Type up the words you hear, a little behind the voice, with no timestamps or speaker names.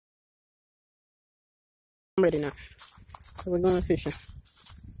I'm ready now. So we're going fishing.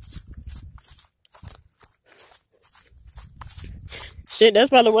 Shit, that's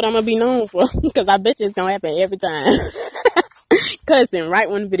probably what I'm gonna be known for. Because I bet you it's gonna happen every time. Cussing right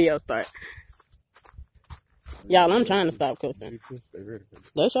when the video starts. Y'all, I'm trying to stop cussing.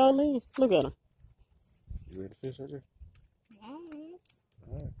 That's y'all legs. Look at them. You ready to fish right there?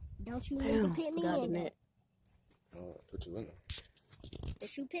 Alright. Don't you need to put me in there? Put you in there.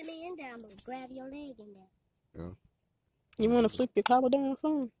 If you put me in there, I'm gonna grab your leg in there. Yeah. You want to flip your collar down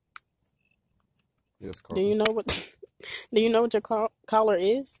soon? Yes, Carl. Do you know what? Do you know what your collar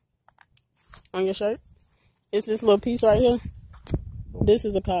is on your shirt? It's this little piece right here. This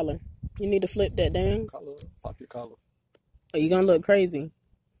is a collar. You need to flip that down. Collar, pop your collar. Or you gonna look crazy.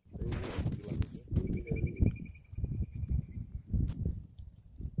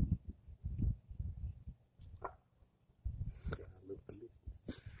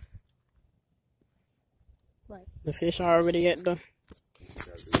 The fish are already at the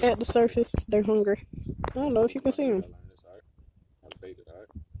surface. They're hungry. I don't know if you can see them.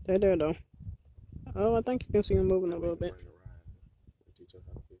 They're there though. Oh, I think you can see them moving a little bit.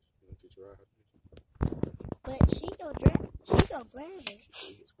 But she gonna grab it.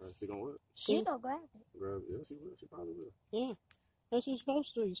 She gonna what? She gonna grab it. Grab it? Yeah, she will. She probably will. Yeah, that's what you're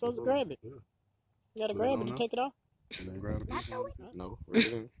supposed to do. You're supposed to grab it. Yeah. You gotta grab it to take it off. And then grab it. No, reel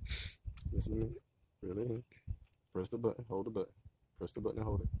it in. Listen to me. Reel it in. Press the button. Hold the button. Press the button and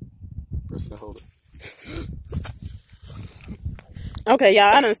hold it. Press it and hold it. Okay,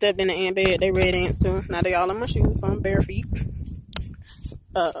 y'all, I done stepped in the ant bed. They red ants too. Now they all in my shoes, so I'm bare feet.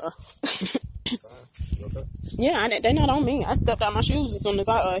 Yeah, they're not on me. I stepped out my shoes as soon as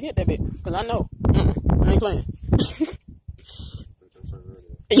I hit that bit. Because I know. I ain't playing.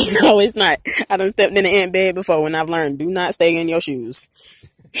 No, it's not. I done stepped in the ant bed before when I've learned, do not stay in your shoes.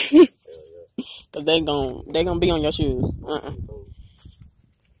 Because they gonna be on your shoes.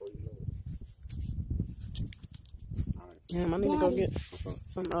 Damn, I need to go get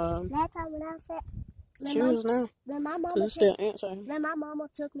some last time when I said shoes now. When my mama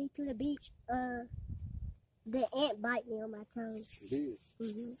took me to the beach, the ant bite me on my toes. Did?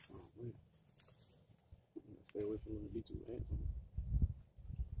 Mm-hmm. Stay away from the beach with ants.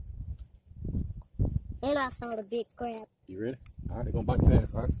 And I saw the big crab. You ready? All right, they're gonna bite your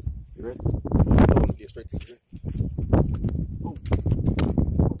ass. All right, you ready? Get straight to the oh,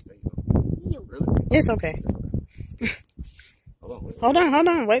 there you go. Really? It's okay. Hold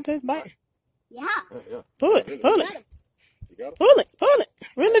on. Wait till it's bite. Yeah. Pull it. You got it? Pull it.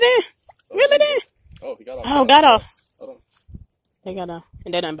 Reel it in. Reel it in. Oh, he got off. Oh, got off. Hold on. They got off.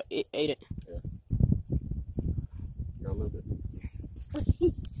 And they done ate it. Yeah. Got a little bit.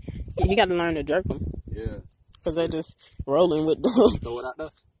 You got to learn to jerk them. Yeah. Because they're just rolling with them. Throw it out there.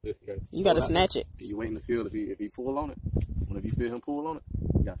 You got to snatch it. You wait in the field if he pull on it. Whenever you feel him pull on it,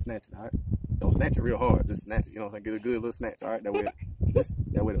 you got to snatch it, all right? Don't snatch it real hard. Just snatch it. You know what I'm saying? Get a good little snatch, all right? That way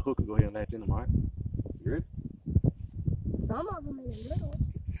the hook will go ahead and latch in them, all right? You ready? Some of them in the little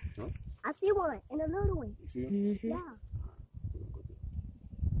one. Huh? I see one in the little one. You see him? Mm-hmm. Yeah.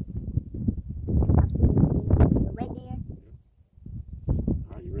 I see him right there.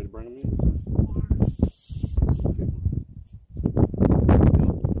 All right, you ready to bring him in this time?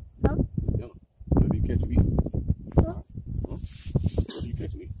 Whatever you catch, you eat. Whatever you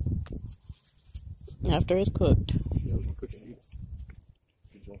catch, you eat. After it's cooked. Yeah, we're gonna cook it and eat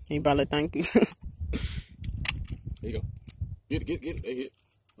it. He probably thank you. There you go. Get it. They hit.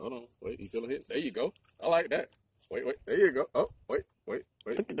 Hold on. Wait, you feel a hit? There you go. I like that. Wait. There you go. Oh, wait.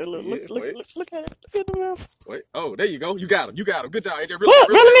 Look at that look at it. Look at the mouth. Wait. Oh, there you go. You got him. Good job, AJ. Reel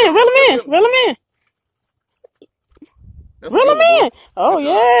him in. Oh,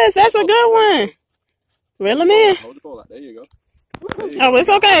 yes. That's a good one. Reel him in. Hold the pole out. There you go. Oh, it's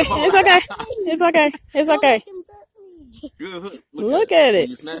okay. Good hook. Look at it.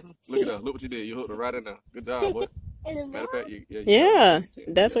 You snatch him? Look at that. Look what you did. You hooked it right in there. Good job, boy. Matter of fact, yeah,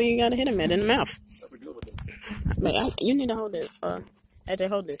 that's where you gotta hit him at, in the mouth. That's a good one. Man, you need to hold this. AJ,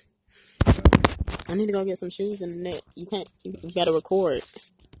 hold this. I need to go get some shoes in the net. You can't. You gotta record.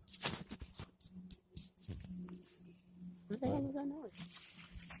 What the hell is that noise?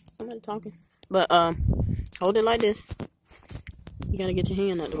 Somebody talking. But hold it like this. You gotta get your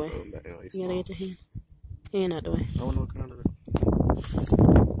hand out the way. You gotta get your hand out the way. I don't know what kind of it.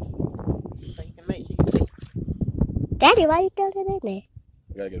 So you can make sure you see. Daddy, why you throw it in there?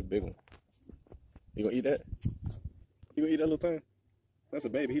 You gotta get a big one. You gonna eat that? You gonna eat that little thing? That's a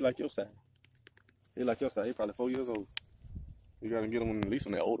baby. He like your size. He probably 4 years old. You gotta get him at least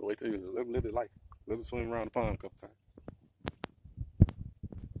on that older way too. Live it life. Let him swim around the pond a couple times.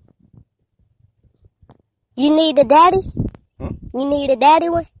 You need a daddy? Huh? You need a daddy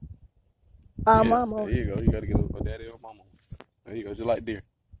one? Yeah, Mama. there you go. You gotta get a daddy or mama. There you go. Just like deer.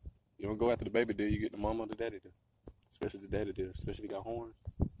 You don't go after the baby deer. You get the mama or the daddy deer. Especially the daddy deer. Especially if he got horns.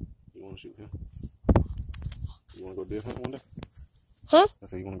 You want to shoot him. You want to go deer hunting one day? Huh? I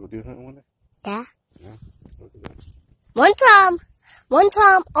said you want to go deer hunting one day? Yeah. Yeah. Look at that. One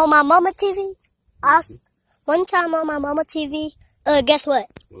time on my mama TV, one time on my mama TV, guess what?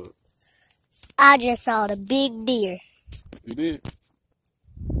 What? I just saw the big deer. You did?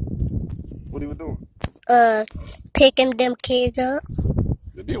 What he was doing? Picking them kids up.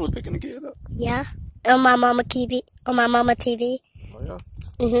 The deer was picking the kids up? Yeah. On my mama TV. On my mama TV. Oh, yeah?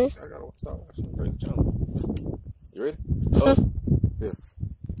 Mm-hmm. I gotta start watching the crazy channel. You ready? Oh. Yeah.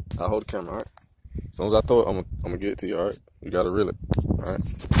 I'll hold the camera, alright? As soon as I throw it, I'm gonna get it to you, alright? You gotta reel it, alright?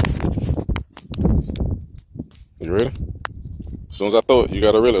 You ready? As soon as I throw it, you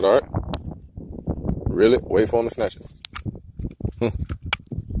gotta reel it, alright? Reel it, wait for him to snatch it.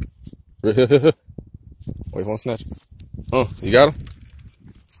 Wait for him to snatch it. You got him?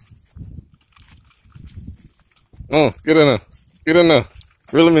 Get in there. Get in there.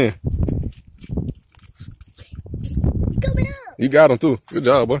 Reel him in. Coming up. You got him too. Good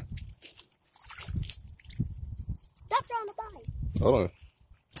job, boy. Stop trying to bite. Hold on.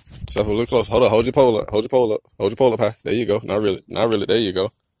 Step a little close. Hold up. Hold your pole up. Hold your pole up. Hold your pole up high. There you go. Now reel it. Now reel it. There you go.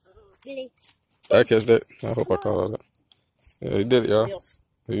 Really? I catch that. I hope I caught all that. Yeah, he did it, y'all.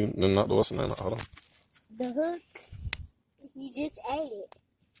 He knocked the what's the name out. Hold on. The hook. He just ate it.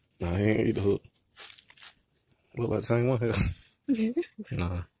 Nah, he ain't eat the hook. Look like the same one here.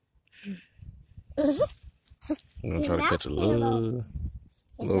 Nah. I'm gonna try to catch a little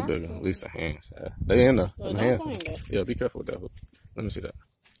bigger. At least the hands. They in there. Them hands. Yeah, be careful with that hook. Let me see that.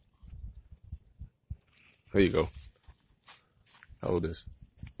 There you go. Hold this,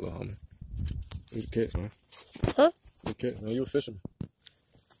 little homie. You catch, man. Huh? You catch, man. You a fisherman.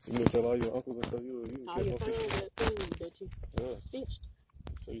 You need to tell all your uncles and stuff. You can All catch your more fish. friends that you fished.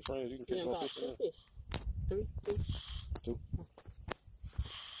 So your friends, you can catch more fish. Two fish. Two.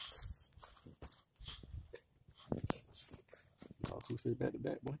 All 2 fish back to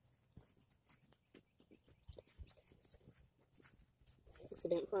back, boy.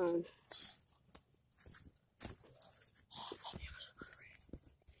 Accident prone.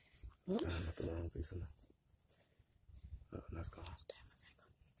 Not the long piece of that. Oh, that's gone.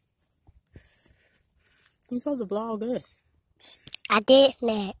 You supposed to vlog us. I did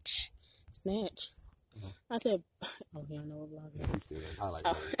snatch. Snatch. I said, oh, he don't know what vlog is. He's still in highlight. Oh.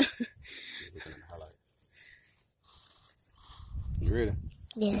 Looking at the highlight. You ready?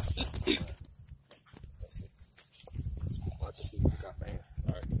 Yes. Watch the feet. You got fans.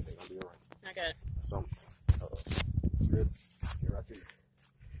 All right, they're gonna be alright. I got it. Something. Ready? Here I see.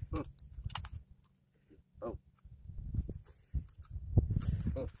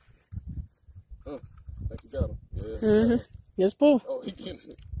 I think you got him. Yeah. Yes, pull. Oh, he can't.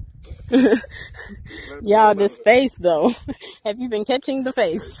 Y'all, this face though. Have you been catching the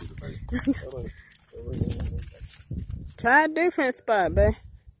face? Try a different spot, babe.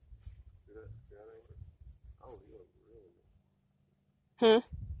 Huh?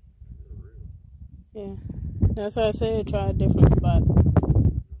 Yeah. That's what I said. Try a different spot.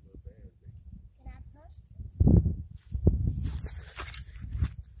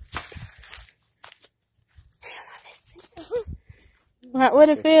 What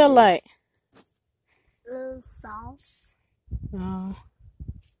it feel like? Soft. Oh.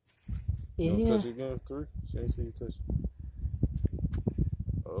 You don't Yeah. touch it again, 3? She ain't see you touch it.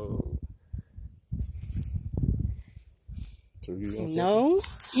 Oh. 3, you gonna touch No.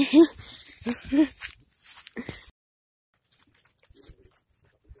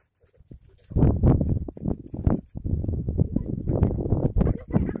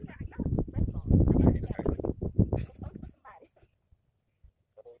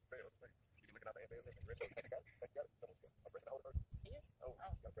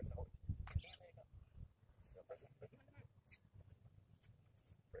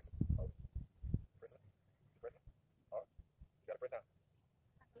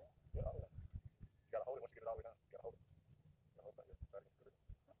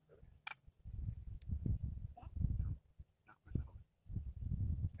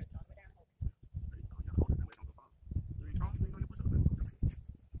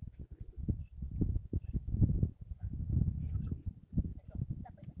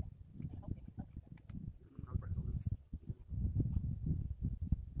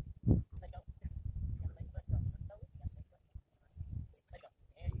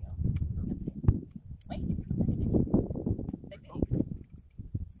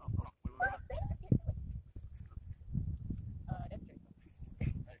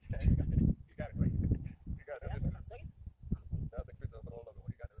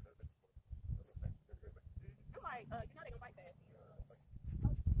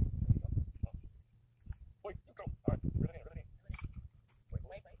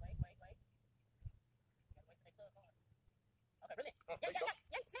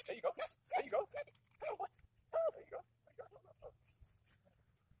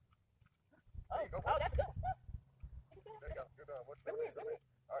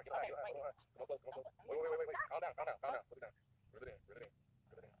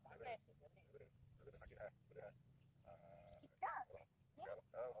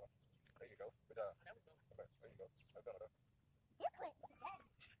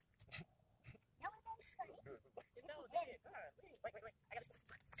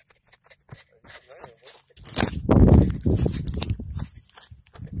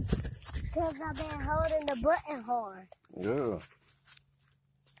 Because I've been holding the button hard. Yeah.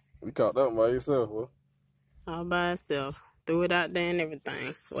 You caught that one by yourself, boy. All by itself. Threw it out there and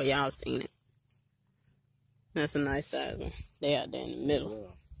everything. Well, y'all seen it. That's a nice size one. They out there in the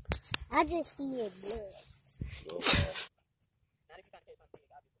middle. Yeah. I just see it blood.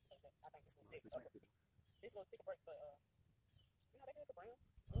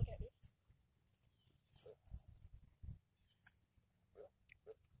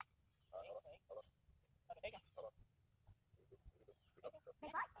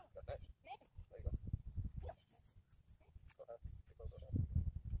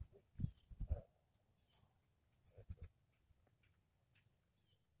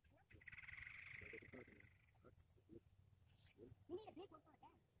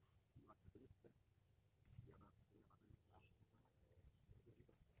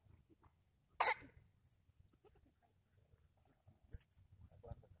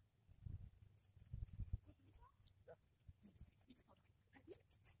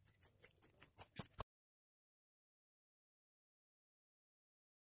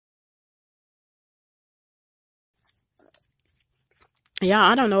 Yeah,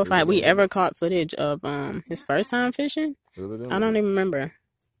 I don't know if we ever caught footage of his first time fishing. I don't even remember.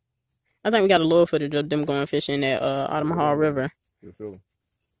 I think we got a little footage of them going fishing at Omaha River.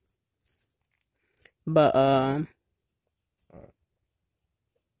 But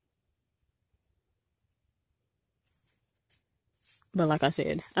like I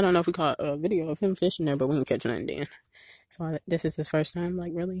said, I don't know if we caught a video of him fishing there, but we didn't catch nothing then. So this is his first time,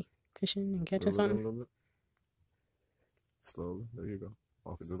 like, really fishing and catching something. Slowly, there you go.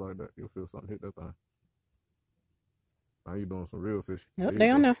 Walk it just like that. You'll feel something hit that thing. Now you're doing some real fishing. Yep, they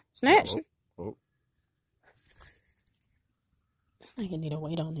on there. Snatched. Oh. I think you need a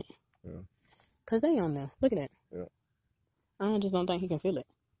weight on it. Yeah. Because they on there. Look at that. Yeah. I just don't think he can feel it.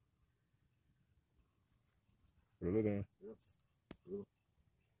 Reel it in. Reel.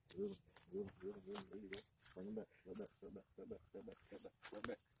 There you go. Bring it back. Step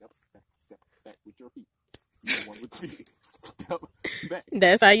back. Step back with your feet. You don't want with your feet. Step back.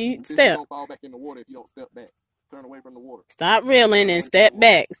 That's how you step. You don't fall back in the water if you don't step back. Turn away from the water. Stop reeling and step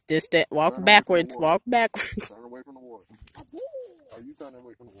back. Just step. Walk backwards. Walk backwards. Turn away from the water. Are you turning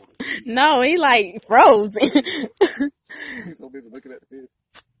away from the water? No, he like frozen. He's so busy looking at the fish.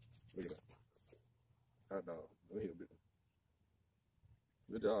 Look at that. Hot dog. Look here, bitch.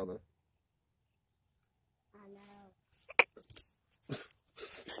 Good job, man. I know.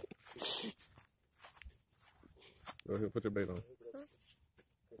 Go ahead, put your bait on.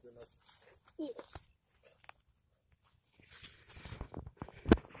 Yeah.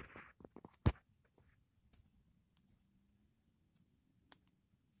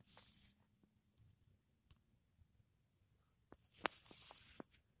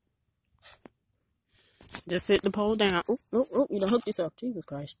 Just sit the pole down. Oh, you done hooked yourself. Jesus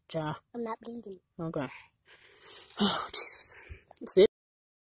Christ, child. I'm not bleeding. Okay. Oh, Jesus. Sit.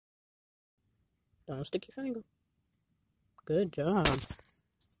 Don't stick your finger. Good job.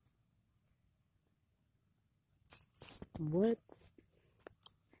 What?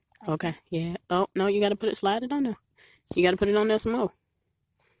 Okay, yeah. Oh, no, you got to slide it on there. You got to put it on there some more.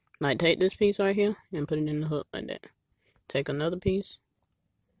 Like, take this piece right here and put it in the hook like that. Take another piece.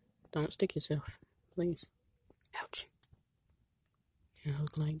 Don't stick yourself, please. Ouch. And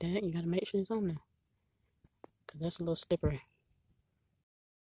hook like that. You got to make sure it's on there. Because that's a little slippery.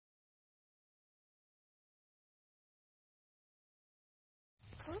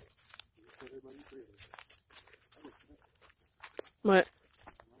 What?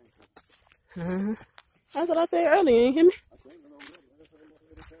 That's what I said earlier. You ain't hear me?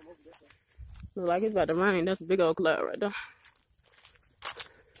 Look like it's about to rain. That's a big old cloud right there.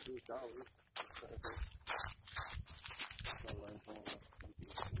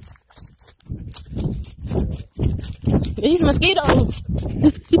 These mosquitoes.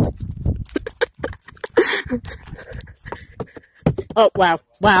 Oh, wow.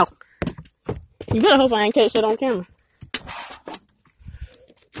 Wow. You better hope I ain't catch that on camera.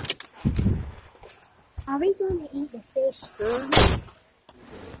 Are we going to eat the fish?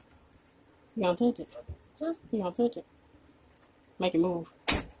 You gonna touch it? Huh? You gonna touch it? Make it move.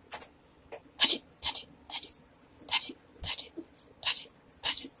 Touch it, touch it, touch it, touch it, touch it.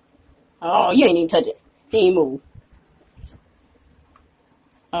 Oh, you ain't even touch it. He ain't move.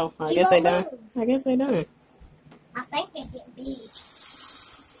 Oh, I guess they done. I guess they done. I think they get big.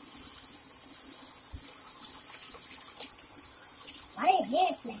 Why they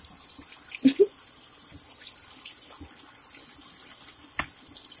hair snapping?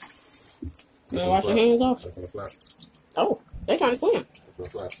 You wanna wash your hands off? Oh, they trying to swim. They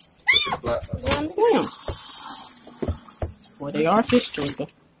trying to swim. Well, they are fish drinker.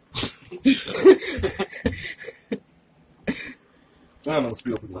 I'm gonna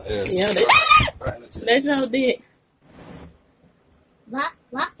spill my ass. Yeah, they sure did.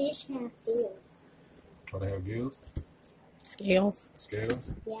 Why fish have gills? Oh, they have gills? Scales.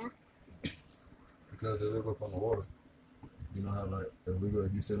 Scales? Yeah. Because they live up on the water. You know how, like,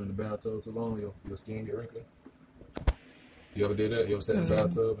 if you sit in the bathtub too long, your skin get wrinkly? You ever did that? You ever sat in the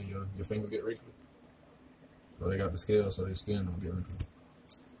bathtub and your fingers get wrinkly? So they got the scales so their skin don't get wrinkly.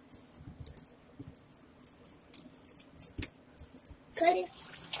 Cody,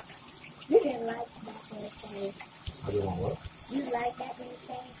 you didn't like that little thing. I just want what? You like that little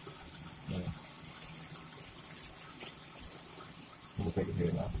thing? Yeah. I'm gonna take it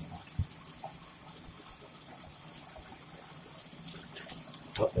here now.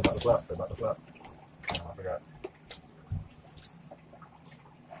 Oh, they're about to flap. They're about to flap. Oh, I forgot.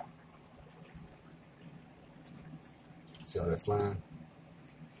 See all that slime?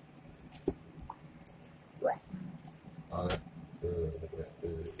 What? All that. Look at that.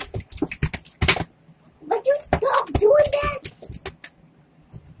 But you stop doing that!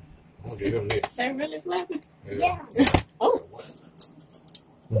 I'm gonna get him next. They really flapping? Yeah. Oh.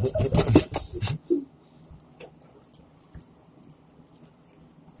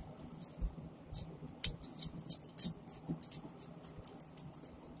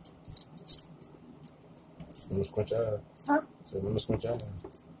 Remember squinch eyes? Huh? So remember squinch eyes?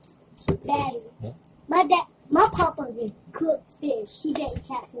 Daddy. Huh? My papa did cook fish. He didn't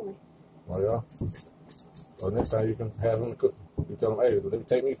catch one. Oh, yeah? Well, next time you can have him cook. You tell him, hey, let me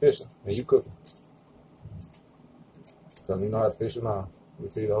take me fishing, and you cook him. Tell him you know how to fish or not. We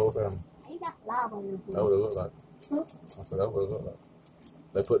feed the whole family. He got lava in him. That's what it look like. Huh? I said, that's what it look like.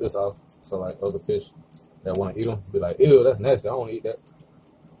 They put this off, so like other fish that want to eat them be like, ew, that's nasty. I don't want to eat that.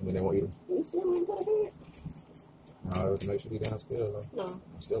 And then they won't eat them. You still ain't put it in? No, to make sure you down still, though. No.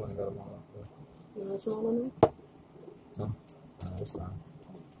 I still ain't got them all out there. No, it's not on there. No, that's fine.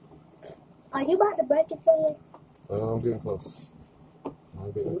 Are you about to break your finger? I'm getting close.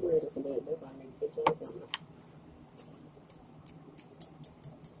 I'm getting close. I'm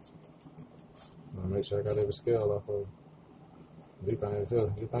gonna make sure I got every scale off of these things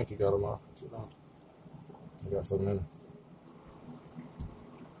here. You think you got them off, but you don't. You got so many.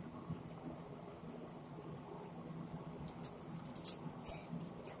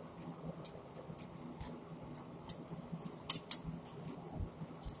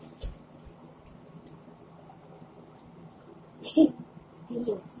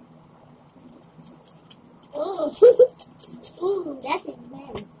 That's it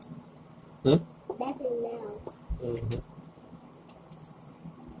now. That's it now.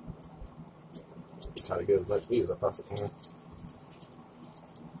 Try to get as much meat as I possibly can.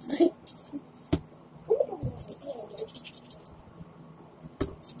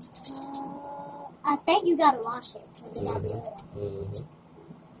 I think you gotta wash it.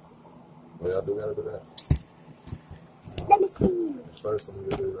 Well, I do gotta do that. Let me see. First, I'm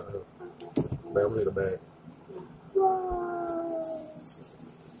gonna do right here. But I'm gonna need a bag. Whoa.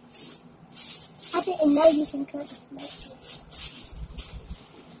 I didn't know you can cut the snake.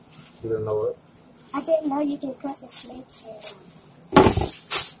 You didn't know what? I didn't know you can cut the snake head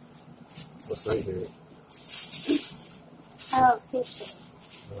What snake head? off. Oh, fish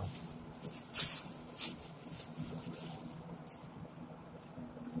head.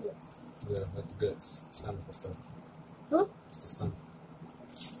 Yeah, that's the guts. Stomach and stuff. Huh? It's the stomach.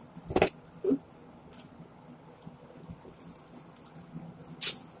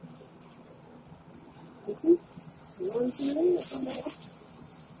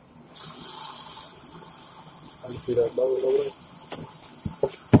 I can see that bowl over there.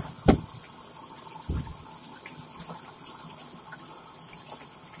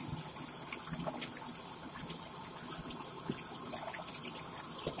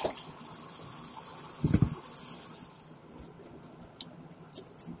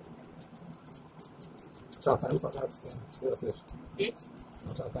 Sometimes we talk about the skin of fish.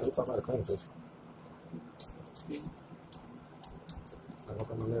 Sometimes we talk about the clean fish. I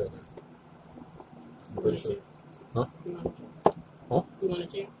don't know that. I'm pretty sure. Huh? Huh? You want a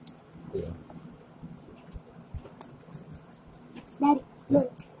chair? Yeah. Daddy,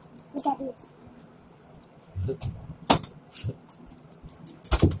 look. Look at this.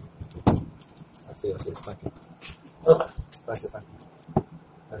 I see. Thank you. Thank you.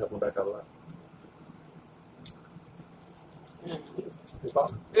 I help my back out a lot. He's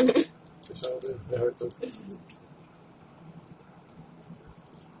popping. It sure did. It hurt too.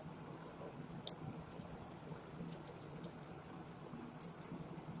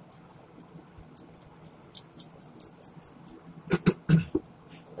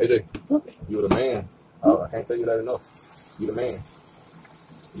 AJ, you the man. Oh, I can't tell you that enough. You the man.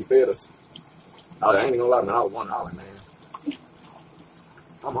 You fed us. Oh, I ain't even gonna lie, man. I was $1, man.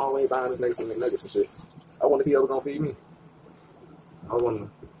 I'm always buying this nigga some McNuggets and shit. I wonder if he ever gonna feed me. I was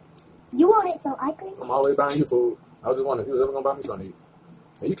wondering. You wanted some ice cream? I'm always buying you food. I was just wondering if you was ever gonna buy me something to eat.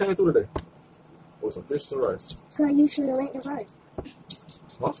 And you came through today with some fish and rice. Cause you should have went to work.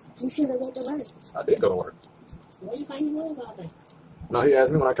 Huh? You should have went to work. I did go to work. What do you think you was out there? No, he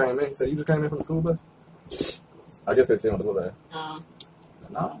asked me when I came in. He said, "You just came in from the school bus?" I guess they see on the book bag.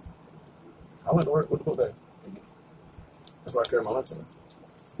 No. I went to work with the book bag. That's why I carry my lunch in there.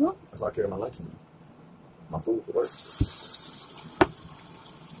 Huh? That's why I carry my lunch in there. My food for work.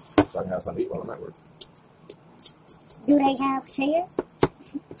 So I can have something to eat while I'm at work. Do they have chairs?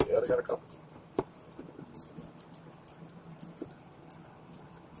 Yeah, they got a couple.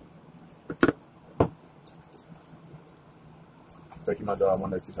 Take you my job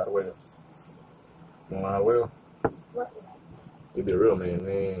one day, teach how to weld. You wanna learn how to weld? What? You be a real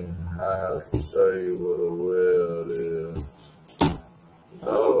man, I have to show you what a weld is.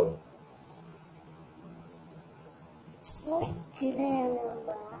 Oh.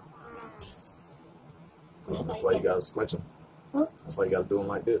 That's why you gotta squinch them. Huh? That's why you gotta do them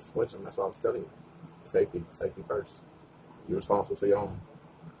like this. Squinch them. That's what I was telling you. Safety first. You're responsible for your own.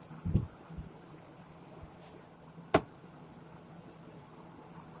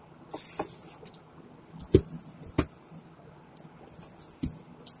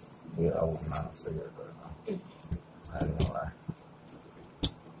 Yeah, I wouldn't mind a cigarette, but I ain't gonna lie.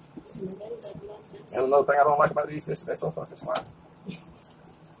 And another thing I don't like about these fish, they're so fucking slimy.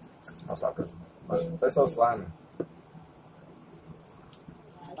 I'll stop cussing. But they're so slimy.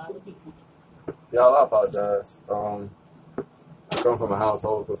 Y'all, I apologize. I come from a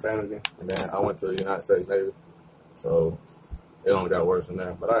household with profanity, and then I went to the United States Navy, so it only got worse from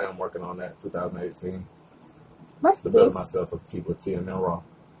there. But I am working on that 2018 What's to better this? myself and keep with T M RaWW.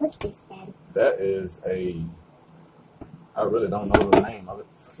 What's this, Daddy? That is I really don't know the name of it.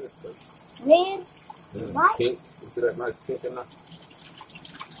 Red? White? Pink. You see that nice pink in there?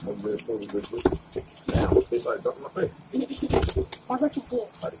 Damn, fish like dumping my face. That's what you get.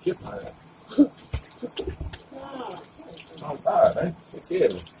 Like to kiss my ass. I'm tired, eh? It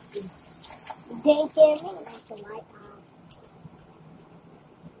scared me. You didn't scare me like the white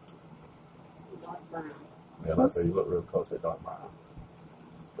Dark brown. Yeah, like I say, you look real close, they dark brown.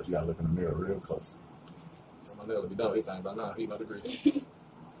 But you gotta look in the mirror real close. My nails will be done with anything by now. Heat no degree.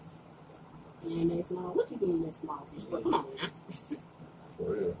 And they small. What you doing that small fish? Come on now. For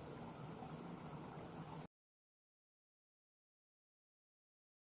real.